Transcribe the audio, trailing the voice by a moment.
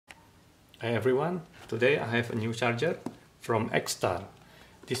Hi everyone, today I have a new charger from XTAR.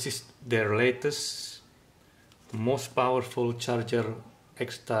 This is their latest, most powerful charger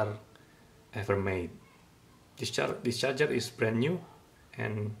XTAR ever made. This charger is brand new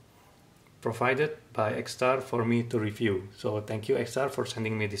and provided by XTAR for me to review. So thank you XTAR for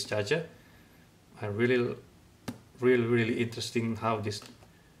sending me this charger. I really interesting how this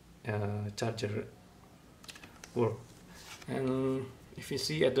charger works. And if you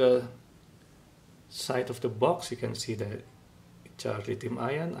see at the side of the box, you can see that it charges lithium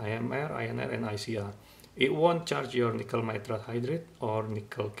ion, IMR, INR and ICR. It won't charge your nickel nitrate hydride or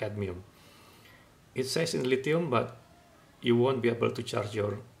nickel cadmium. It says in lithium, but you won't be able to charge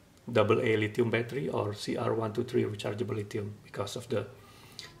your AA lithium battery or CR123 rechargeable lithium because of the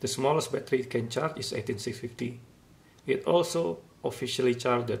smallest battery it can charge is 18650. It also officially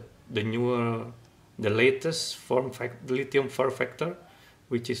charged the latest lithium form factor,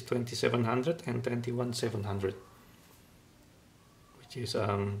 which is 2700 and 21700, which is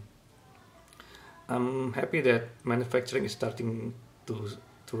I'm happy that manufacturing is starting to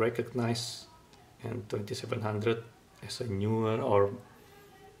recognize and 2700 as a newer or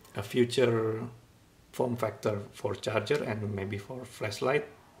a future form factor for charger and maybe for flashlight.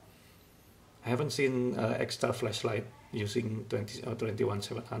 I haven't seen XTAR flashlight using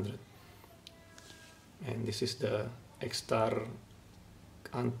 21700, and this is the XTAR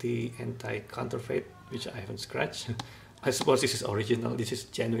anti-counterfeit, which I haven't scratched. I suppose this is original. This is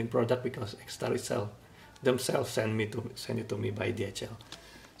genuine product because XTAR themselves send it to me by DHL.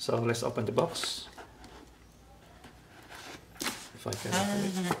 So let's open the box. If I can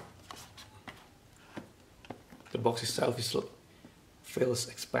open it. The box itself feels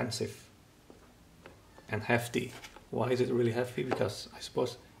expensive and hefty. Why is it really heavy? Because I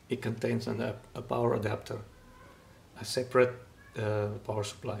suppose it contains a power adapter, a separate power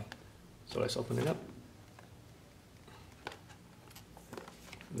supply. So let's open it up.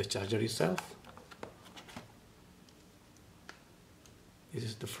 The charger itself. This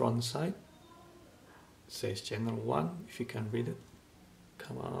is the front side. It says channel 1, if you can read it.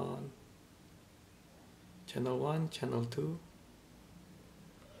 Come on. Channel 1, channel 2.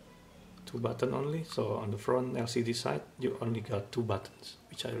 2 buttons only. So on the front LCD side, you only got 2 buttons,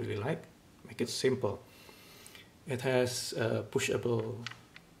 which I really like. Make it simple. It has a pushable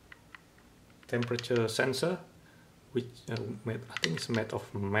temperature sensor, which I think it's made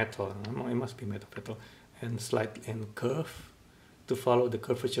of metal. It must be made of metal, and slight and curve to follow the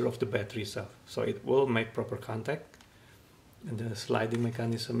curvature of the battery itself. So it will make proper contact. And the sliding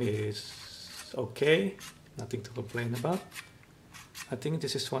mechanism is okay, nothing to complain about. I think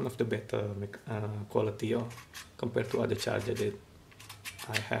this is one of the better quality compared to other chargers that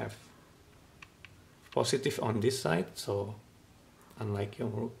I have. Positive on this side, so unlike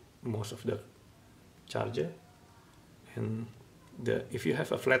most of the charger. And if you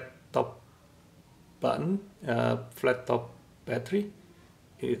have a flat top flat top battery,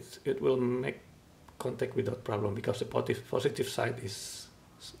 it will make contact without problem because the positive side is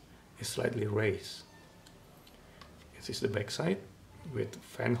slightly raised. This is the back side with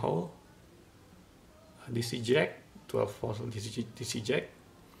fan hole, a DC jack, 12 volt DC jack.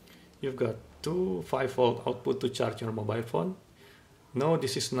 You've got 2 5-volt output to charge your mobile phone. No,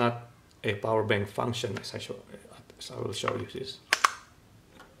 this is not a power bank function, as I will show you this.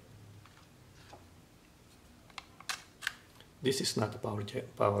 This is not a power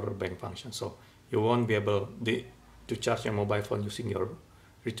bank function, so you won't be able to charge your mobile phone using your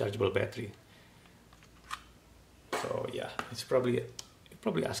rechargeable battery. So yeah, it's probably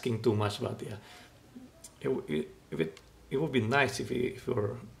asking too much, but yeah, it would be nice if you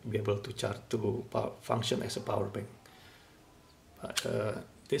were be able to charge to function as a power bank. But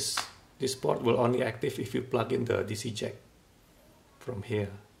this port will only active if you plug in the DC jack from here.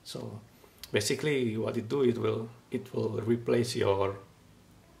 So basically, what it will replace your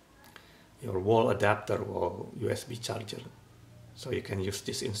wall adapter or USB charger. So you can use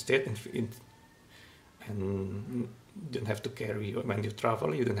this instead, and you don't have to carry, when you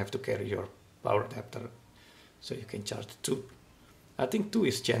travel, you don't have to carry your power adapter. So you can charge 2. I think 2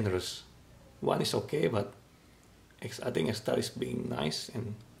 is generous. 1 is okay, but I think XTAR is being nice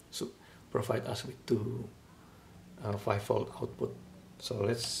and provide us with 2 5-volt output. So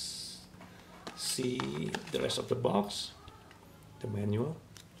let's see the rest of the box, the manual,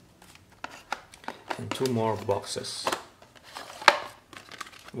 and 2 more boxes.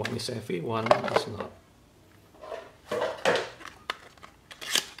 One is heavy, one is not.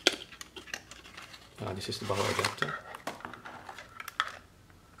 This is the power adapter.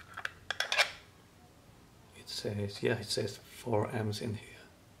 It says 4 amps in here.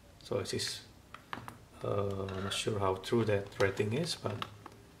 So this is I'm not sure how true that rating is, but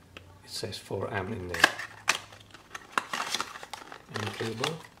it says 4 amp in there. And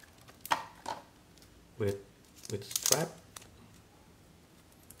cable with strap,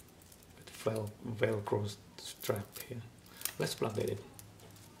 with velcro strap here. Let's plug that in.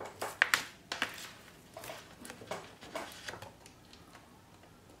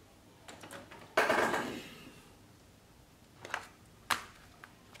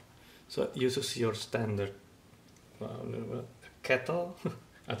 So it uses your standard kettle.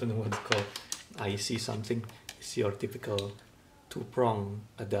 I don't know what it's called. IC something. It's your typical 2-prong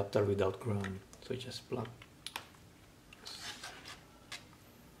adapter without ground. So you just plug.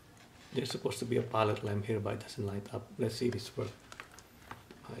 There's supposed to be a pilot lamp here, but it doesn't light up. Let's see if it's works.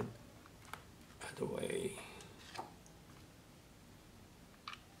 Either way.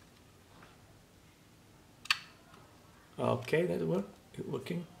 Okay, that worked. It's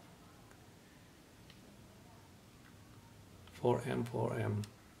working. 4 amp, 4 amp.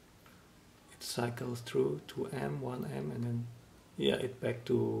 It cycles through 2 amp, 1 amp, and then yeah, it back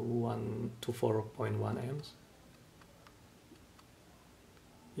to 4.1 amps.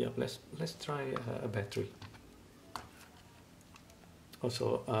 Yeah, let's try a battery.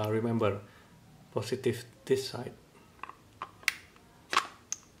 Also, remember, positive this side.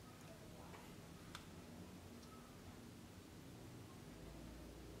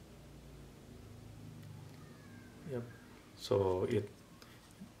 Yep. So it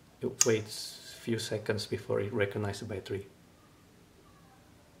waits a few seconds before it recognizes the battery.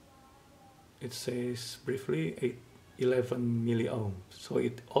 It says briefly 11 milliohms. So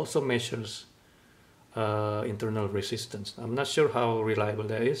it also measures internal resistance. I'm not sure how reliable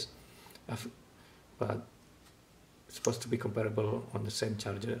that is, but it's supposed to be comparable on the same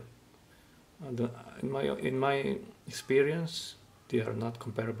charger. In my experience, they are not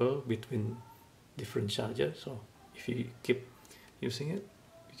comparable between different chargers. So if you keep using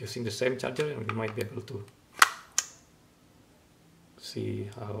the same charger, you might be able to see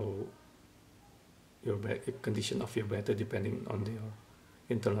how your condition of your battery depending on your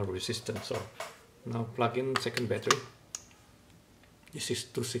internal resistance. So now plug in second battery. This is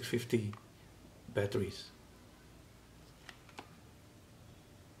 2650 batteries.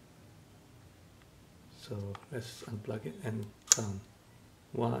 So let's unplug it and count.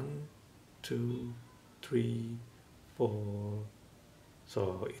 1, 2, 3, 4.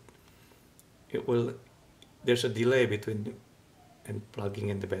 So it will. There's a delay between plugging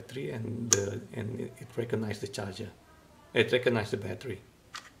in the battery and it recognizes the charger. It recognizes the battery.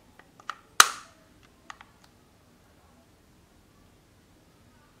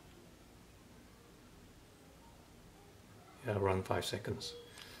 Yeah, around 5 seconds.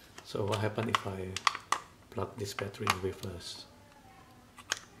 So what happens if I plug this battery in reverse?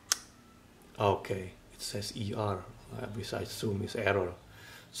 Okay, it says ER, which I assume is error.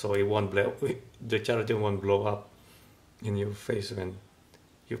 So it won't blow. The charger won't blow up in your face when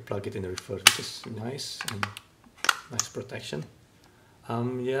you plug it in reverse, which is nice and nice protection.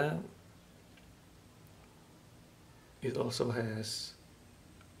 Yeah, it also has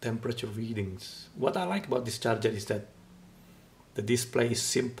temperature readings. What I like about this charger is that the display is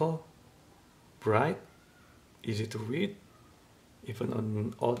simple, bright, easy to read, even on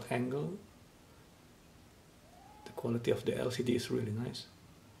an odd angle. The quality of the LCD is really nice.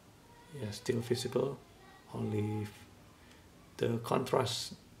 Yeah, still visible, only the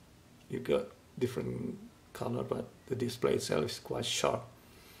contrast, you got different color, but the display itself is quite sharp.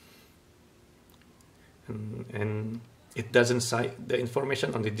 And it doesn't the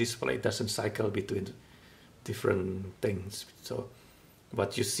information on the display doesn't cycle between different things. So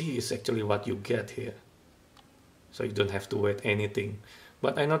what you see is actually what you get here. So you don't have to wait anything.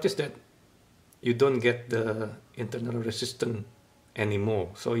 But I noticed that you don't get the internal resistance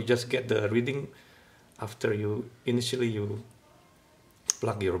anymore. So you just get the reading after initially you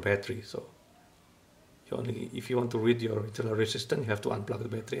plug your battery. So if you want to read your internal resistance, you have to unplug the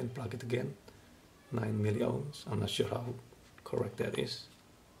battery and plug it again. 9 milliohms. I'm not sure how correct that is.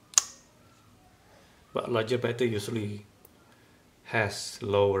 But larger battery usually has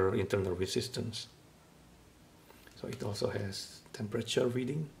lower internal resistance. So it also has temperature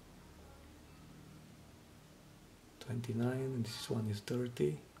reading. 29, and this one is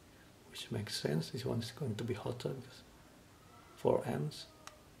 30, which makes sense. This one is going to be hotter because 4 amps.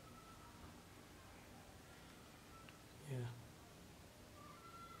 Yeah.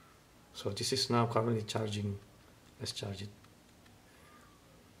 So this is now currently charging. Let's charge it.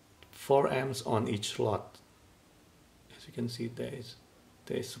 4 amps on each slot. As you can see, there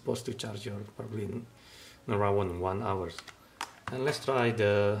is supposed to charge your probably in around 1 hour. And let's try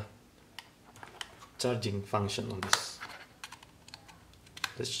the charging function on this.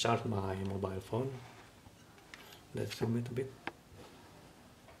 Let's charge my mobile phone. Let's zoom it a bit.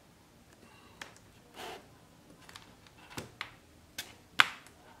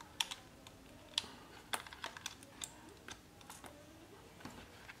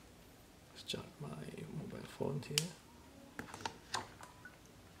 Let's charge my mobile phone here.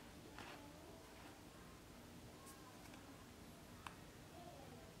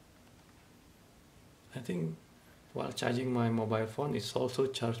 I think while charging my mobile phone, it's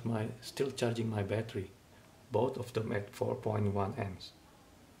also still charging my battery, both of them at 4.1 amps.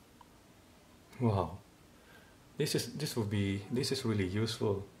 Wow, this is really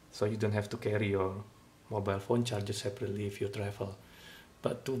useful. So you don't have to carry your mobile phone charger separately if you travel.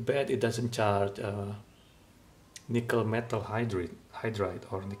 But too bad it doesn't charge nickel metal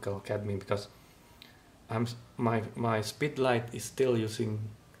hydride or nickel cadmium, because my speed light is still using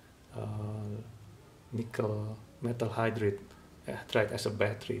nickel metal hydride as a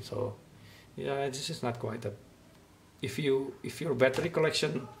battery. So yeah, this is not quite a, if your battery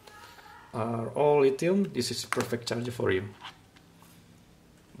collection are all lithium, this is perfect charger for you.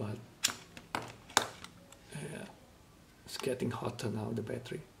 But yeah, it's getting hotter now, the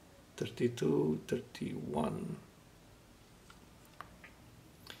battery. 32, 31.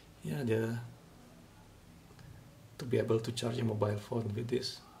 Yeah, to be able to charge a mobile phone with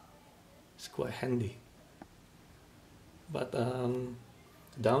this, it's quite handy. But the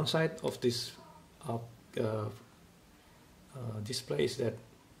downside of this display is that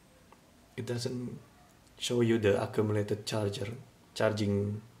it doesn't show you the accumulated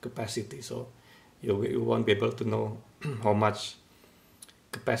charging capacity, so you won't be able to know how much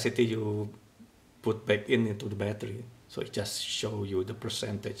capacity you put back into the battery. So it just shows you the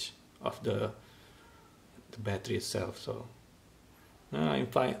percentage of the battery itself. So I'm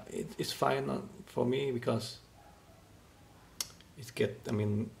fine. It's fine for me, because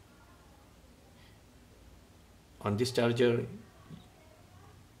on this charger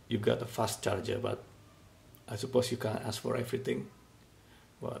you got a fast charger, but I suppose you can't ask for everything.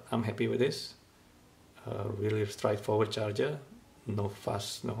 But I'm happy with this. Really straightforward charger, no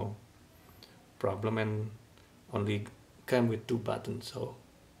fuss, no problem, and only came with 2 buttons. So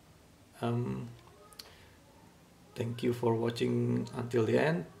thank you for watching until the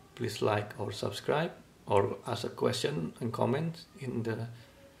end. Please like or subscribe, or ask a question and comment in the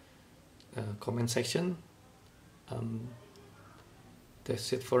comment section.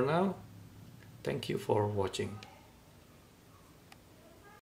 That's it for now. Thank you for watching.